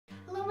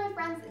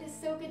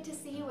good to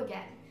see you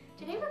again.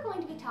 Today we're going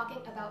to be talking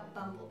about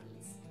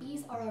bumblebees.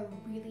 Bees are a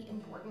really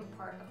important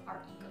part of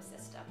our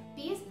ecosystem.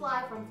 Bees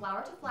fly from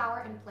flower to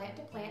flower and plant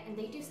to plant, and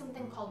they do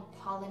something called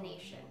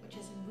pollination, which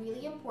is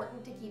really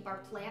important to keep our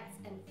plants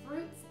and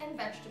fruits and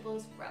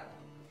vegetables growing.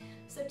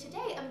 So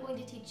today I'm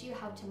going to teach you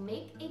how to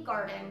make a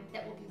garden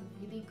that will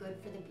be really good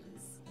for the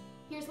bees.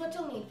 Here's what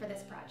you'll need for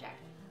this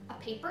project. A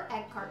paper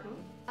egg carton,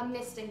 a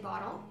misting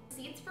bottle,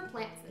 seeds for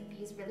plants that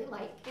bees really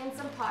like, and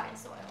some potting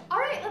soil. All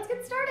right, let's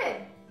get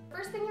started.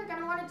 First thing you're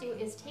gonna wanna do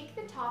is take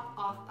the top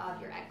off of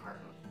your egg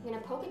carton. I'm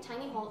gonna poke a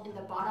tiny hole in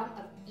the bottom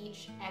of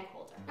each egg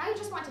holder. Now you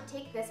just want to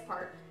take this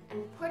part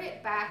and put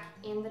it back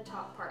in the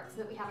top part so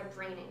that we have a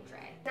draining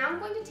tray. Now I'm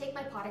going to take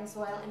my potting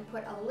soil and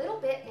put a little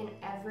bit in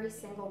every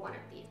single one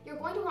of these. You're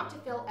going to want to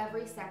fill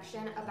every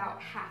section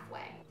about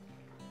halfway.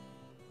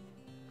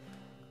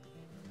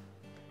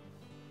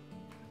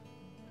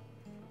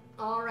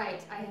 All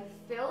right, I have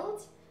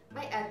filled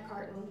my egg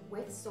carton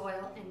with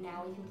soil, and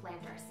now we can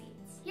plant our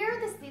seeds. Here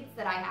are the seeds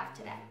that I have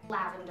today.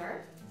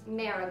 Lavender,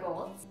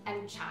 marigolds,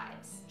 and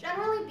chives.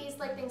 Generally, bees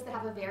like things that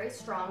have a very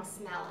strong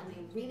smell, and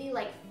they really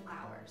like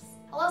flowers.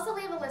 I'll also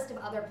leave a list of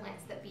other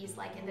plants that bees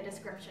like in the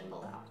description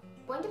below.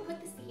 I'm going to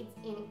put the seeds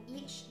in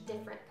each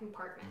different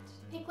compartment.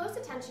 Pay close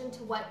attention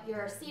to what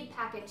your seed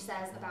package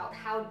says about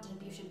how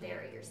deep you should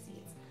bury your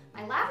seeds.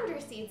 My lavender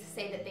seeds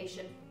say that they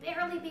should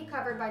barely be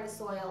covered by the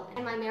soil,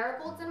 and my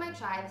marigolds and my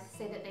chives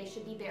say that they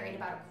should be buried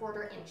about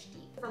 1/4 inch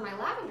deep. For my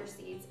lavender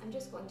seeds, I'm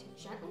just going to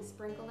gently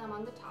sprinkle them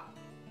on the top.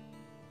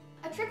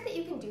 A trick that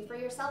you can do for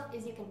yourself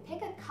is you can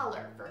pick a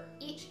color for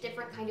each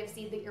different kind of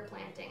seed that you're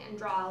planting and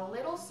draw a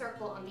little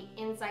circle on the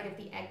inside of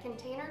the egg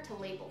container to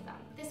label them.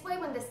 This way,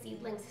 when the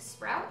seedlings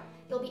sprout,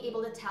 you'll be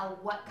able to tell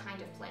what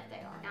kind of plant they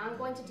are. Now I'm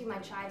going to do my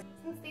chives.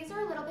 Since these are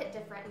a little bit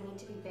different and need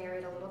to be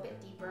buried a little bit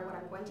deeper, what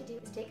I'm going to do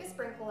is take a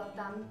sprinkle of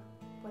them,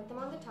 put them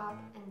on the top,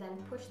 and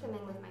then push them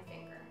in with my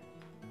finger.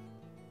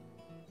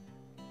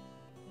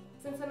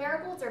 Since the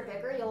marigolds are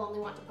bigger, you'll only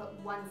want to put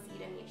one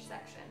seed in each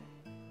section.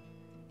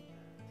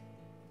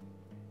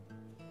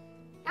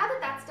 Now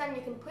that that's done,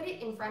 you can put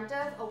it in front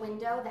of a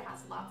window that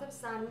has lots of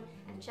sun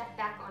and check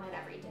back on it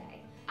every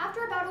day.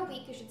 After about a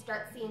week, you should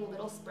start seeing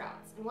little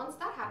sprouts. And once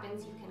that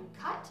happens, you can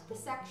cut the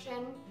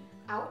section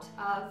out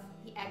of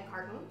the egg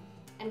carton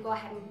and go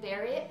ahead and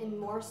bury it in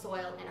more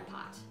soil in a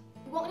pot.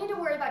 You won't need to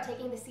worry about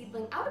taking the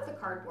seedling out of the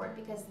cardboard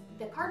because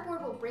the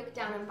cardboard will break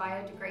down and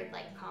biodegrade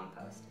like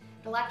compost.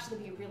 It'll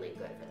actually be really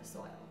good for the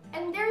soil.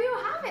 And there you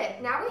have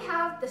it! Now we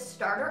have the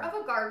starter of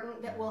a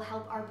garden that will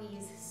help our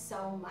bees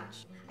so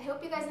much. I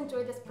hope you guys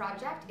enjoyed this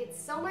project.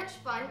 It's so much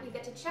fun. You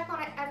get to check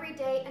on it every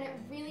day, and it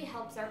really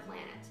helps our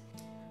planet.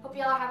 Hope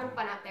you all are having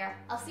fun out there.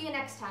 I'll see you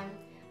next time.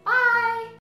 Bye!